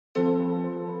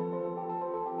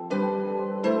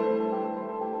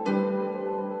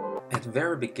the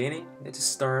very beginning, let's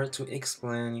start to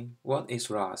explain what is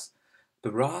ROS.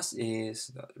 The ROS is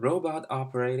the Robot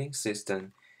Operating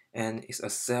System, and it's a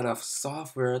set of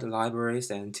software libraries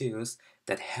and tools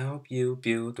that help you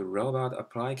build the robot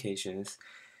applications,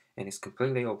 and it's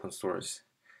completely open source.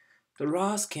 The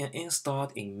ROS can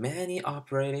install in many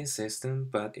operating systems,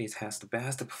 but it has the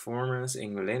best performance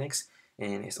in Linux,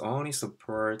 and it only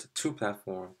supports two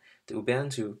platforms, the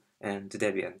Ubuntu and the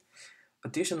Debian.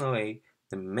 Additionally,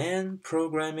 the main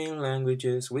programming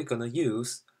languages we're gonna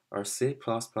use are C++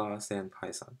 and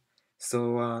Python.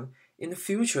 So in the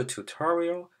future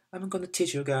tutorial, I'm gonna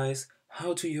teach you guys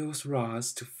how to use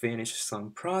ROS to finish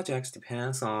some projects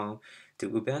depends on the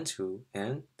Ubuntu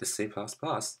and the C++.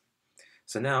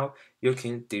 So now you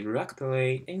can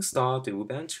directly install the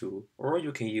Ubuntu or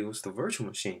you can use the virtual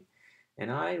machine. And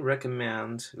I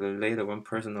recommend the later one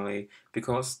personally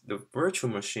because the virtual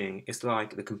machine is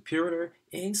like the computer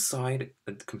inside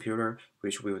the computer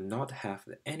which will not have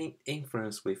any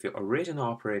influence with your original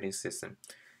operating system.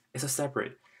 It's a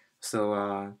separate.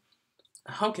 So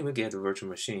how can we get the virtual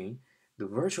machine? The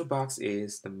VirtualBox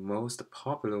is the most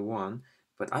popular one,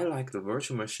 but I like the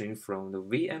virtual machine from the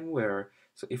VMware.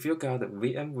 So if you got the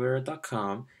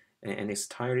VMware.com, and it's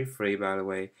entirely free by the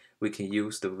way, we can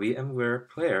use the VMware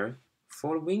player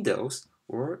for Windows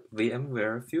or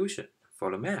VMware Fusion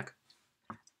for the Mac.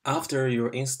 After you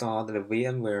install the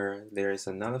VMware, there is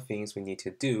another things we need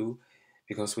to do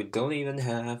because we don't even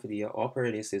have the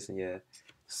operating system yet.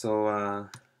 So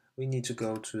we need to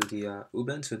go to the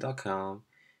ubuntu.com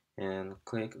and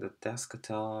click the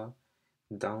desktop,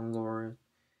 download,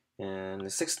 and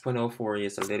 6.04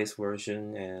 is the latest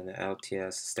version, and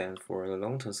LTS stands for the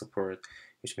long-term support,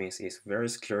 which means it's very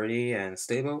security and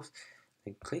stable.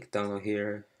 And click download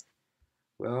here.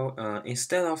 Well,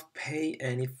 instead of pay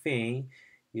anything,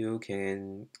 you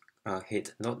can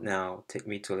hit not now, take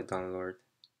me to the download.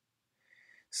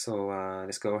 So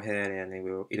let's go ahead and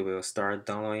it will start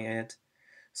downloading it.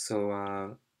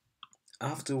 So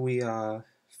after we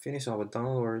finish our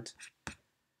download,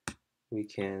 we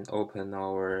can open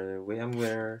our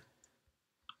VMware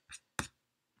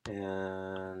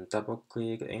and double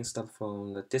click install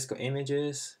from the disk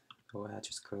images. Oh, I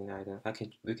just click item.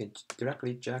 We can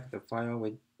directly check the file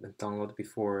we downloaded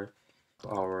before.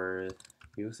 Our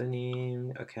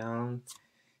username, account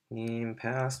name,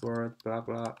 password, blah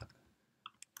blah,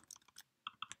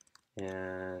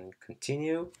 and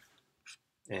continue.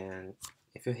 And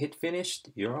if you hit finish,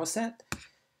 you're all set.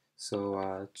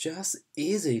 So just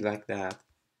easy like that.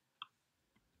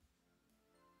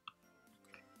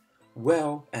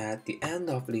 Well, at the end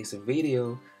of this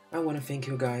video, I want to thank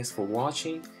you guys for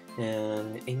watching,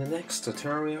 and in the next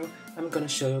tutorial, I'm gonna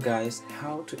show you guys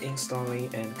how to installing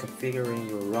and configuring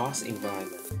your ROS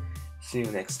environment. See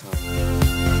you next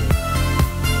time.